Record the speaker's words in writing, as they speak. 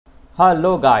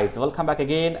Hello guys, welcome back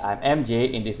again. I'm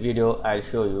MJ. In this video I'll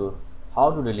show you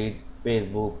how to delete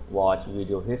Facebook watch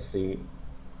video history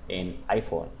in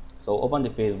iPhone. So open the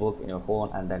Facebook in your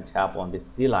phone and then tap on this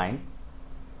three line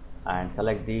and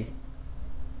select the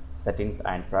settings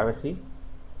and privacy,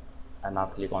 and now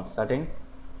click on settings,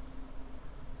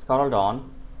 scroll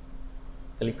down,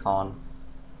 click on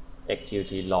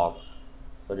activity log.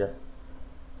 So just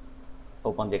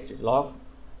open the activity log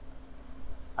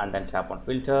and then tap on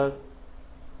filters,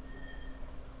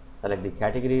 select the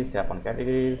categories, tap on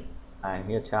categories, and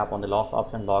here tap on the log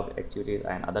option, log activities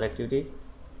and other activity,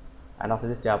 and after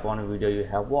this tap on video you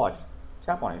have watched,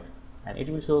 tap on it and it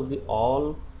will show the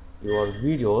all your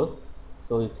videos.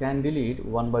 So you can delete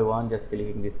one by one just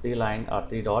clicking this three line or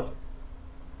three dot.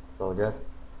 So just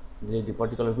delete the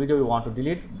particular video you want to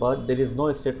delete, but there is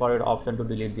no straightforward option to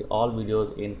delete the all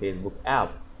videos in Facebook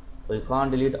app. So you can't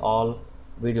delete all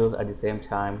videos at the same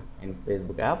time in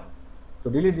Facebook app. To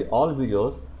delete the all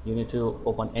videos you need to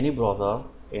open any browser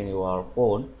in your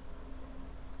phone.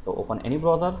 So open any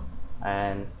browser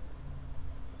and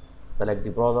select the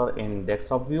browser in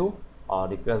desktop view or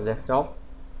request desktop.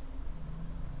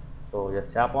 So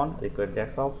just tap on request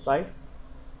desktop site.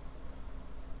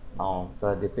 Now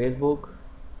search the Facebook.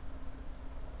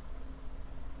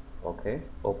 Okay,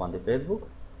 open the Facebook,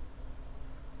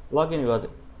 log in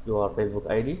your Facebook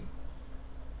ID.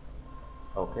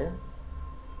 Okay,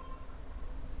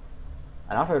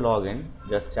 and after login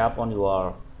just tap on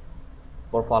your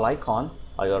profile icon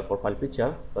or your profile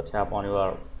picture. So tap on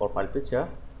your profile picture.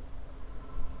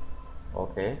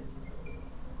 Okay,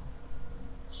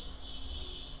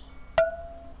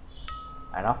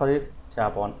 and after this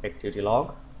tap on activity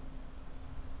log.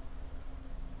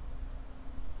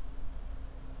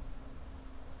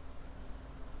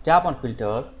 Tap on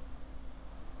filter,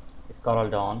 scroll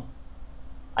down.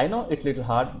 I know it's little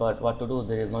hard, but what to do,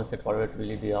 there is no straightforward to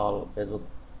delete the all Facebook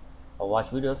watch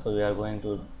videos, so we are going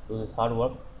to do this hard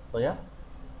work. So yeah,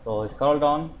 so scroll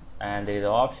down and there is an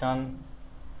option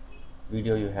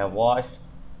video you have watched,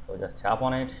 so just tap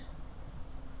on it.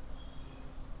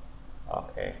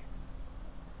 Okay,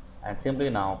 and simply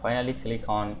now finally click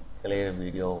on clear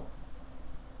video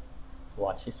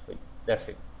watch history. That's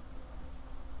it.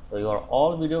 So your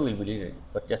all video will be deleted.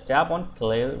 So just tap on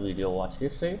clear video watch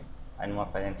history and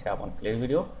once again tap on clear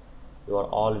video. Your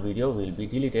all video will be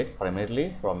deleted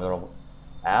permanently from your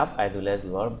app as well as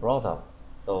your browser.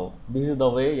 So this is the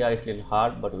way. Yeah, it's a little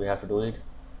hard, but we have to do it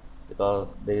because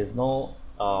there is no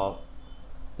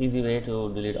easy way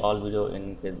to delete all video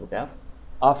in Facebook app.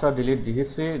 After delete the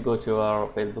history, go to your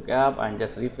Facebook app and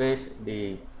just refresh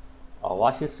the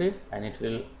watch history and it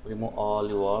will remove all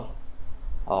your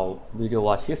video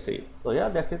watch history. So yeah,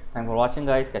 that's it. Thanks for watching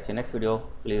guys. Catch you next video.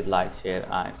 Please like,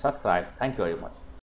 share and subscribe. Thank you very much.